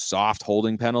pretty soft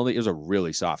holding penalty. It was a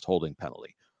really soft holding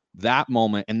penalty. That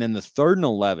moment, and then the 3rd and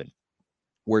 11,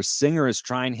 where Singer is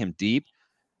trying him deep,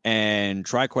 and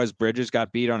Triquez Bridges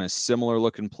got beat on a similar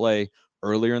looking play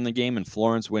earlier in the game, and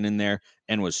Florence went in there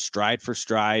and was stride for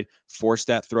stride, forced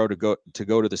that throw to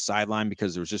go to the sideline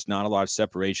because there was just not a lot of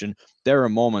separation. There are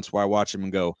moments where I watch him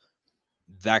and go,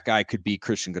 that guy could be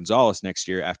Christian Gonzalez next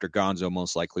year after Gonzo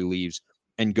most likely leaves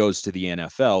and goes to the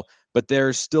NFL. But there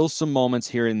are still some moments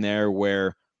here and there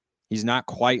where he's not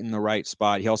quite in the right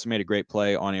spot. He also made a great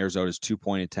play on Arizona's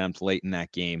 2-point attempt late in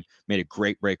that game, made a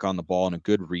great break on the ball and a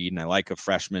good read. And I like a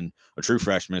true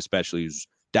freshman especially, who's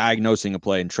diagnosing a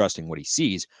play and trusting what he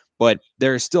sees. But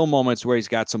there are still moments where he's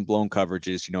got some blown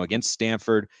coverages. Against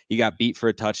Stanford, he got beat for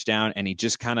a touchdown and he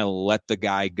just kind of let the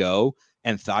guy go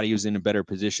and thought he was in a better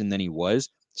position than he was.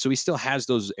 So he still has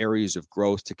those areas of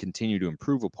growth to continue to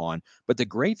improve upon. But the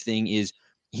great thing is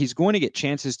he's going to get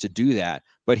chances to do that,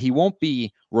 but he won't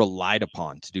be relied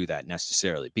upon to do that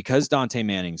necessarily because Dante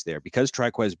Manning's there, because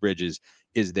Triquez Bridges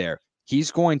is there.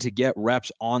 He's going to get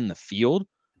reps on the field,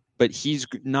 but he's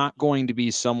not going to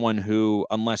be someone who,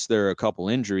 unless there are a couple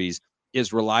injuries,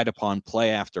 is relied upon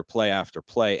play after play after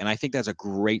play. And I think that's a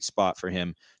great spot for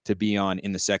him to be on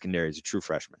in the secondary as a true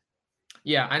freshman.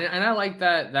 Yeah, and I like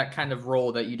that kind of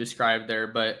role that you described there,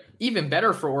 but even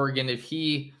better for Oregon if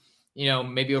he,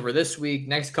 maybe over this week,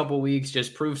 next couple of weeks,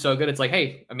 just prove so good. It's like,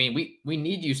 hey, I mean, we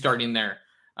need you starting there.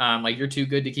 Like you're too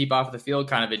good to keep off the field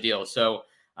kind of a deal. So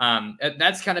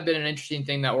that's kind of been an interesting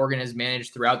thing that Oregon has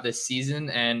managed throughout this season,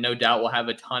 and no doubt will have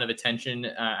a ton of attention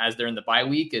as they're in the bye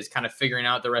week, is kind of figuring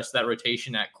out the rest of that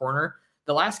rotation at corner.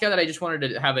 The last guy that I just wanted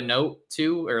to have a note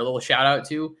to, or a little shout out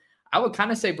to, I would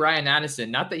kind of say Brian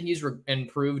Addison. Not that he's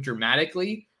improved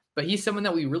dramatically, but he's someone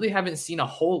that we really haven't seen a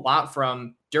whole lot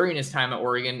from during his time at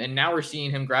Oregon. And now we're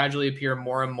seeing him gradually appear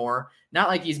more and more. Not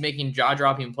like he's making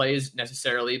jaw-dropping plays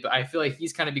necessarily, but I feel like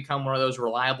he's kind of become one of those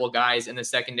reliable guys in the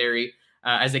secondary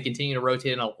as they continue to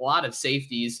rotate in a lot of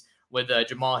safeties with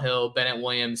Jamal Hill, Bennett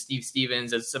Williams, Steve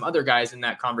Stevens, as some other guys in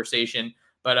that conversation.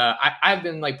 But I've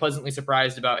been pleasantly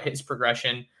surprised about his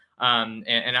progression,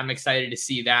 and I'm excited to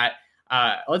see that.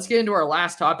 Let's get into our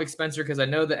last topic, Spencer, because I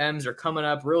know the M's are coming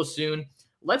up real soon.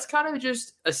 Let's kind of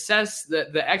just assess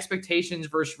the expectations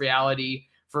versus reality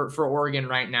for Oregon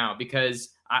right now, because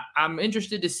I'm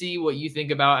interested to see what you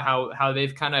think about how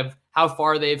they've how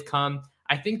far they've come.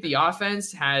 I think the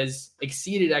offense has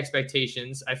exceeded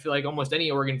expectations. I feel like almost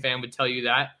any Oregon fan would tell you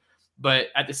that. But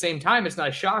at the same time, it's not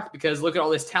a shock because look at all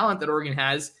this talent that Oregon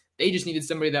has. They just needed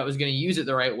somebody that was going to use it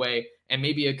the right way, and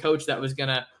maybe a coach that was going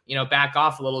to back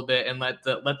off a little bit and let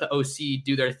the OC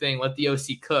do their thing, let the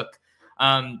OC cook.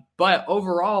 But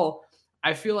overall,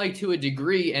 I feel like to a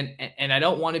degree, and I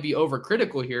don't want to be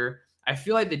overcritical here, I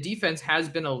feel like the defense has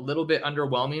been a little bit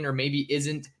underwhelming, or maybe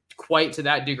isn't quite to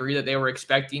that degree that they were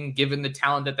expecting, given the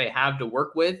talent that they have to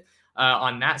work with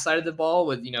on that side of the ball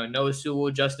with, Noah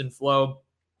Sewell, Justin Flo,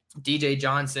 DJ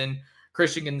Johnson,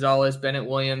 Christian Gonzalez, Bennett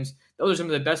Williams. Those are some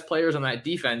of the best players on that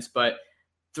defense. But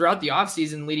throughout the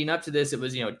offseason leading up to this, it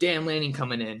was, Dan Lanning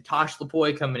coming in, Tosh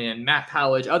Lupoi coming in, Matt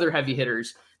Powledge, other heavy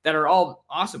hitters that are all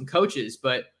awesome coaches.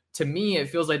 But to me, it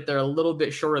feels like they're a little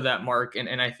bit short of that mark.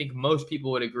 And I think most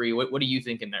people would agree. What do you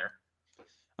think in there?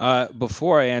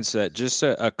 Before I answer that, just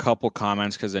a couple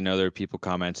comments, because I know there are people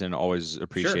commenting and always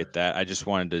appreciate that. I just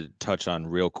wanted to touch on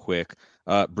real quick.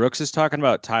 Brooks is talking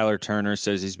about Tyler Turner,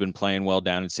 says he's been playing well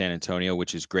down in San Antonio,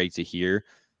 which is great to hear,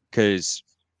 because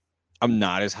I'm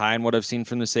not as high on what I've seen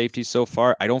from the safety so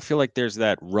far. I don't feel like there's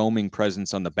that roaming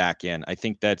presence on the back end. I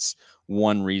think that's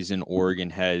one reason Oregon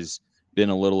has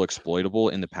been a little exploitable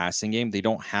in the passing game. They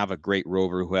don't have a great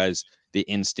rover who has the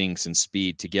instincts and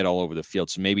speed to get all over the field.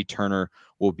 So maybe Turner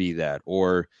will be that,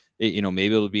 or maybe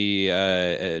it'll be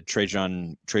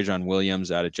Trajan Williams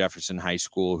out of Jefferson High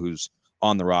School, who's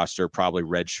on the roster, probably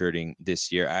redshirting this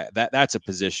year. That's a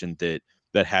position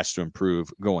that has to improve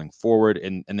going forward.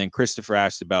 And then Christopher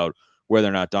asked about whether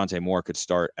or not Dante Moore could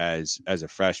start as a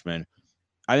freshman.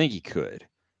 I think he could.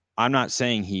 I'm not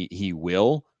saying he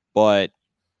will, but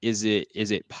is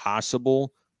it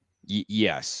possible?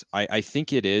 Yes, I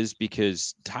think it is,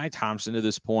 because Ty Thompson to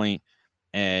this point,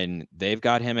 and they've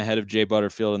got him ahead of Jay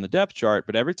Butterfield in the depth chart,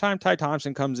 but every time Ty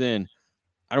Thompson comes in,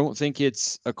 I don't think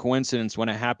it's a coincidence when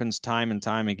it happens time and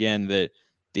time again that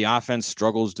the offense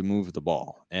struggles to move the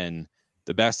ball. And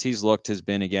the best he's looked has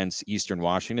been against Eastern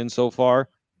Washington so far.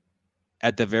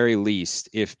 At the very least,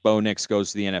 if Bo Nix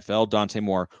goes to the NFL, Dante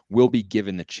Moore will be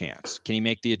given the chance. Can he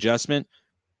make the adjustment?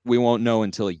 We won't know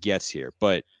until he gets here,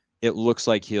 but it looks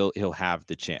like he'll have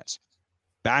the chance.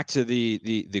 Back to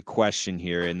the question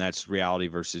here, and that's reality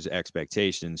versus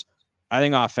expectations. I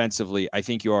think offensively, I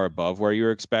think you are above where you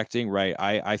were expecting, right?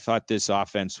 I thought this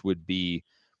offense would be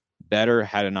better,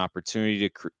 had an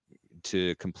opportunity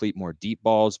to complete more deep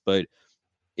balls, but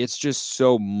it's just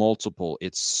so multiple.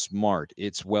 It's smart.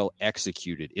 It's well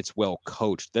executed. It's well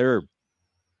coached. There are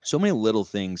so many little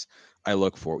things I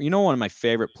look for. One of my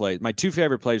favorite plays, my two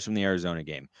favorite plays from the Arizona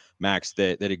game, Max,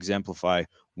 that exemplify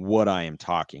what I am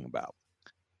talking about.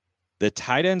 The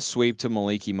tight end sweep to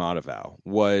Maliki Matavao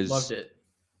was loved it.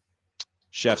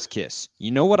 Chef's kiss. You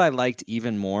know what I liked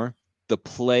even more? The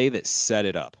play that set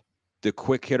it up. The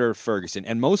quick hitter Ferguson.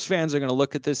 And most fans are going to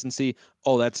look at this and see,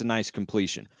 oh, that's a nice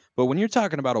completion. But when you're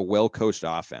talking about a well-coached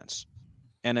offense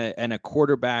and a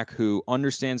quarterback who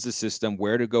understands the system,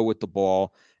 where to go with the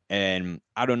ball, and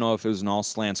I don't know if it was an all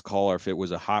slants call or if it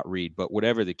was a hot read, but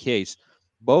whatever the case,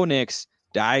 Bo Nix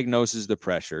diagnoses the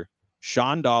pressure.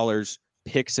 Sean Dollars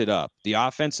picks it up. The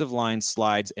offensive line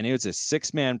slides, and it was a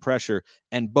 6-man pressure,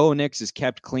 and Bo Nix is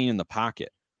kept clean in the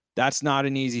pocket. That's not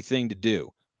an easy thing to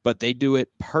do, but they do it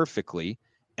perfectly.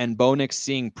 And Bo Nix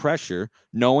seeing pressure,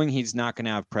 knowing he's not going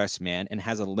to have press man, and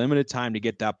has a limited time to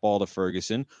get that ball to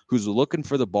Ferguson, who's looking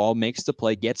for the ball, makes the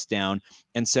play, gets down,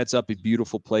 and sets up a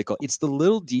beautiful play call. It's the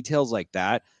little details like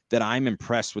that I'm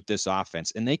impressed with this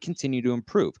offense, and they continue to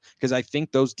improve, because I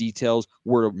think those details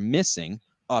were missing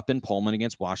up in Pullman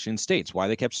against Washington State. It's why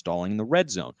they kept stalling in the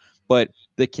red zone. But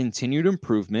the continued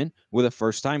improvement with a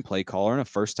first-time play caller and a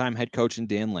first-time head coach in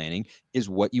Dan Lanning is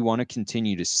what you want to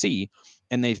continue to see.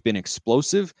 And they've been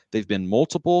explosive. They've been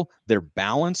multiple. They're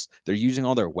balanced. They're using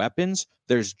all their weapons.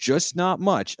 There's just not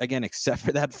much, again, except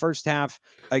for that first half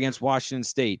against Washington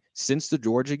State since the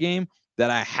Georgia game, that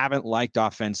I haven't liked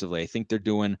offensively. I think they're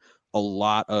doing a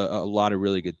lot of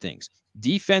really good things.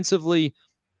 Defensively,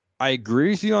 I agree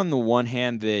with you on the one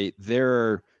hand.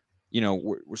 We're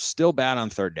still bad on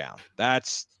third down.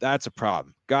 That's a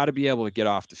problem. Got to be able to get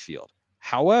off the field.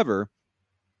 However,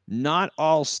 not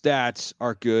all stats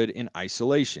are good in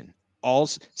isolation. All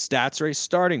stats are a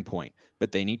starting point,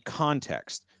 but they need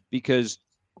context, because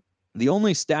the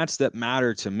only stats that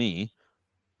matter to me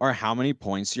are how many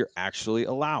points you're actually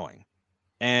allowing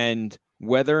and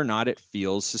whether or not it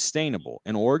feels sustainable.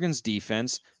 And Oregon's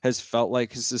defense has felt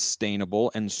like a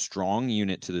sustainable and strong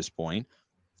unit to this point.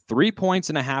 3.5 points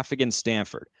against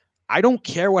Stanford. I don't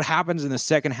care what happens in the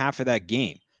second half of that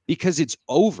game, because it's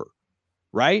over,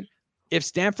 right? If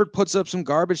Stanford puts up some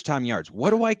garbage time yards,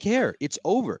 what do I care? It's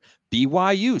over.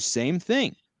 BYU, same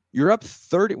thing. You're up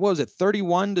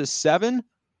 31-7?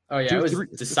 Oh, yeah, it was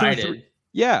decided.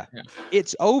 Yeah,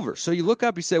 it's over. So you look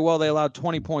up, you say, well, they allowed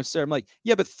 20 points there. I'm like,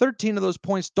 yeah, but 13 of those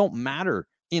points don't matter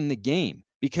in the game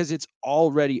because it's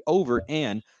already over.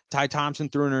 And Ty Thompson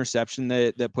threw an interception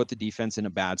that put the defense in a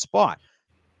bad spot.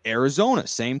 Arizona,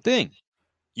 same thing.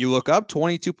 You look up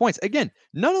 22 points. Again,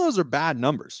 none of those are bad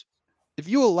numbers. If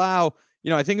you allow,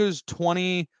 I think it was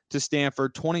 20 to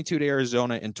Stanford, 22 to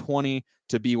Arizona, and 20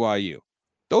 to BYU.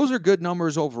 Those are good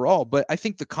numbers overall, but I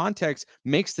think the context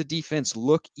makes the defense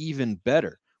look even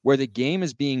better, where the game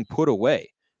is being put away.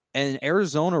 And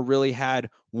Arizona really had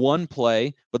one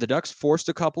play, but the Ducks forced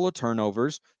a couple of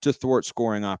turnovers to thwart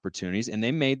scoring opportunities, and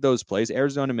they made those plays.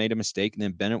 Arizona made a mistake, and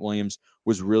then Bennett Williams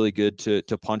was really good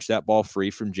to punch that ball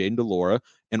free from Jaden DeLaura,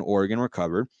 and Oregon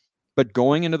recovered. But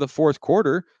going into the fourth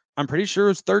quarter, I'm pretty sure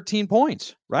it was 13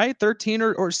 points, right? 13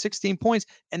 or 16 points,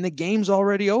 and the game's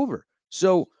already over.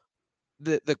 So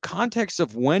the context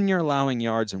of when you're allowing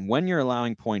yards and when you're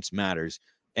allowing points matters.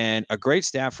 And a great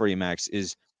stat for you, Max,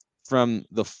 is from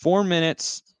the 4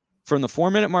 minute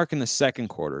mark in the second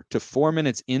quarter to 4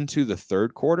 minutes into the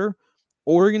third quarter,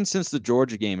 Oregon, since the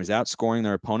Georgia game, is outscoring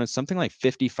their opponents something like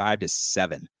 55-7 this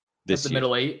year. That's the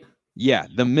middle eight? Yeah,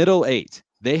 the middle eight.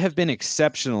 They have been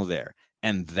exceptional there.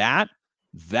 And that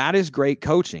is great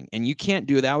coaching. And you can't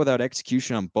do that without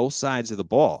execution on both sides of the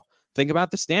ball. Think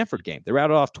about the Stanford game. They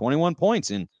rattled off 21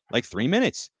 points in like 3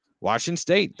 minutes. Washington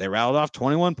State, they rattled off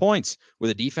 21 points with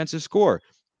a defensive score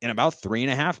in about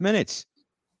 3.5 minutes.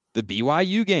 The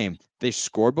BYU game, they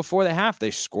scored before the half.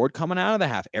 They scored coming out of the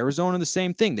half. Arizona, the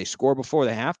same thing. They score before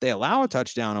the half. They allow a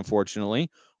touchdown, unfortunately,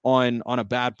 on a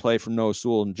bad play from Noah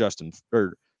Sewell and Justin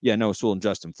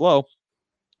Flo.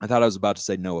 I thought I was about to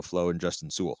say Noah Flo and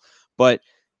Justin Sewell. But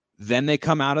then they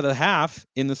come out of the half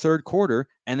in the third quarter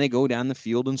and they go down the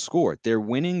field and score. They're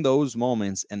winning those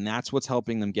moments, and that's what's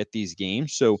helping them get these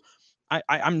games. So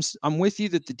I'm with you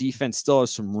that the defense still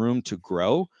has some room to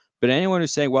grow. But anyone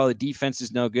who's saying, well, the defense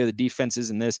is no good, the defense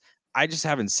isn't this, I just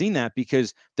haven't seen that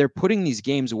because they're putting these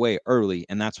games away early,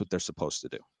 and that's what they're supposed to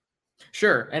do.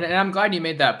 Sure. And I'm glad you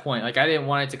made that point. Like, I didn't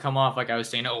want it to come off like I was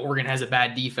saying, oh, Oregon has a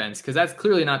bad defense, because that's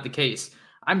clearly not the case.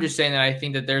 I'm just saying that I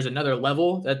think that there's another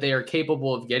level that they are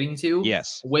capable of getting to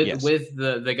with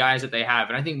the guys that they have.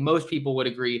 And I think most people would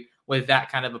agree with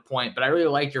that kind of a point. But I really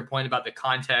like your point about the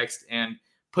context and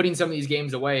putting some of these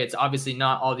games away. It's obviously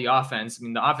not all the offense. I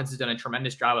mean, the offense has done a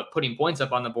tremendous job of putting points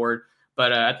up on the board.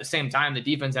 But at the same time, the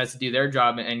defense has to do their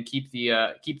job and keep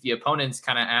the opponents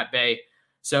kind of at bay.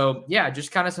 So, yeah,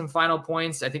 just kind of some final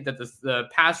points. I think that the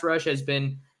pass rush has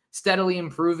been steadily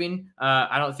improving.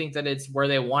 I don't think that it's where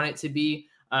they want it to be.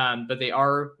 But they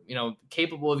are,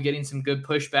 capable of getting some good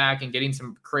pushback and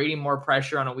creating more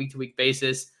pressure on a week-to-week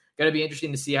basis. Going to be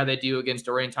interesting to see how they do against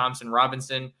Dorian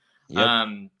Thompson-Robinson.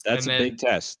 Yep. That's a big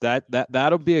test.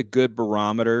 That'll be a good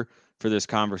barometer for this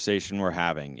conversation we're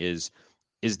having. Is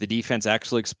the defense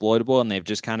actually exploitable and they've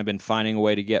just kind of been finding a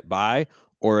way to get by,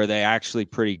 or are they actually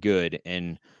pretty good?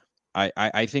 And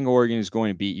I think Oregon is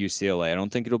going to beat UCLA. I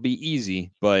don't think it'll be easy,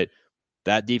 but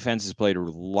that defense has played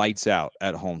lights out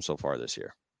at home so far this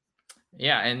year.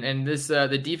 Yeah, and this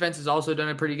the defense has also done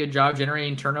a pretty good job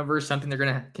generating turnovers, something they're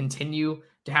going to continue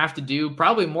to have to do,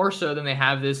 probably more so than they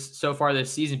have this so far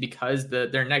this season, because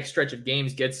their next stretch of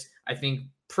games gets, I think,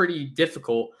 pretty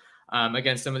difficult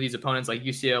against some of these opponents like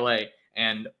UCLA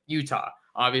and Utah.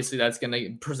 Obviously, that's going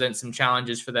to present some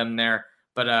challenges for them there.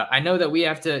 But I know that we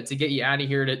have to get you out of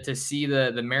here to see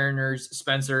the Mariners,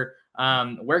 Spencer.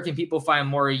 Where can people find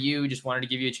more of you? Just wanted to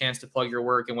give you a chance to plug your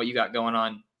work and what you got going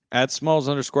on. At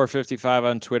Smalls_55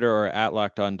 on Twitter or at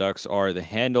Locked On Ducks are the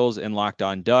handles, and Locked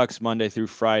On Ducks Monday through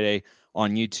Friday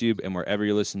on YouTube and wherever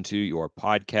you listen to your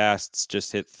podcasts.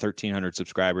 Just hit 1,300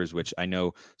 subscribers, which I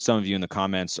know some of you in the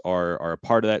comments are a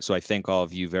part of that. So I thank all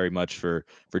of you very much for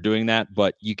doing that.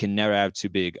 But you can never have too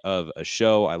big of a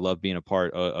show. I love being a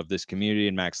part of this community,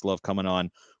 and Max, love coming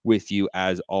on with you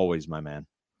as always, my man.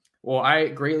 Well, I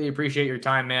greatly appreciate your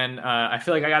time, man. I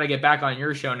feel like I got to get back on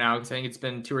your show now because I think it's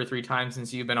been 2 or 3 times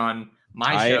since you've been on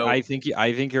my show. I think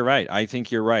you're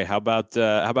right. How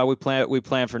about we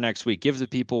plan for next week? Give the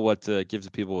people what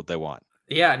they want.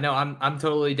 Yeah, no, I'm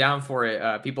totally down for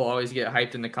it. People always get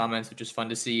hyped in the comments, which is fun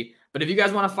to see. But if you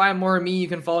guys want to find more of me, you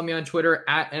can follow me on Twitter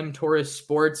at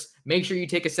mtorresports. Make sure you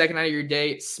take a second out of your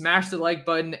day, smash the like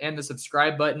button and the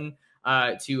subscribe button.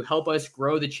 To help us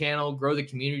grow the channel, grow the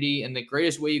community. And the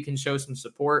greatest way you can show some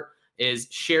support is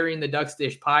sharing the Ducks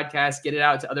Dish podcast, get it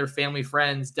out to other family,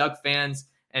 friends, Duck fans,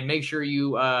 and make sure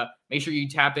you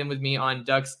tap in with me on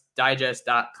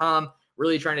ducksdigest.com.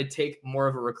 Really trying to take more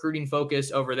of a recruiting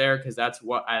focus over there because that's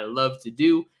what I love to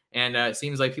do. And it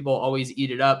seems like people always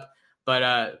eat it up.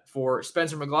 But for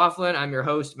Spencer McLaughlin, I'm your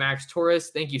host, Max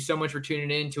Torres. Thank you so much for tuning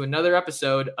in to another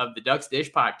episode of the Ducks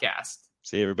Dish podcast.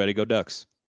 See you, everybody. Go Ducks.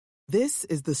 This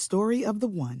is the story of the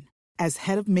one. As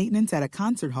head of maintenance at a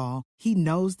concert hall, he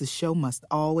knows the show must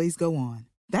always go on.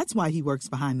 That's why he works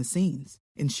behind the scenes,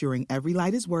 ensuring every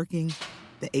light is working,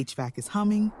 the HVAC is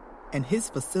humming, and his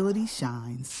facility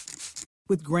shines.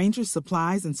 With Grainger's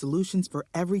supplies and solutions for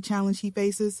every challenge he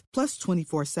faces, plus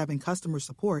 24/7 customer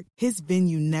support, his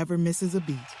venue never misses a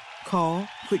beat. Call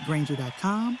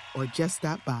quickgrainger.com or just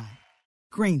stop by.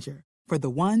 Grainger, for the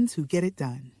ones who get it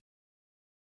done.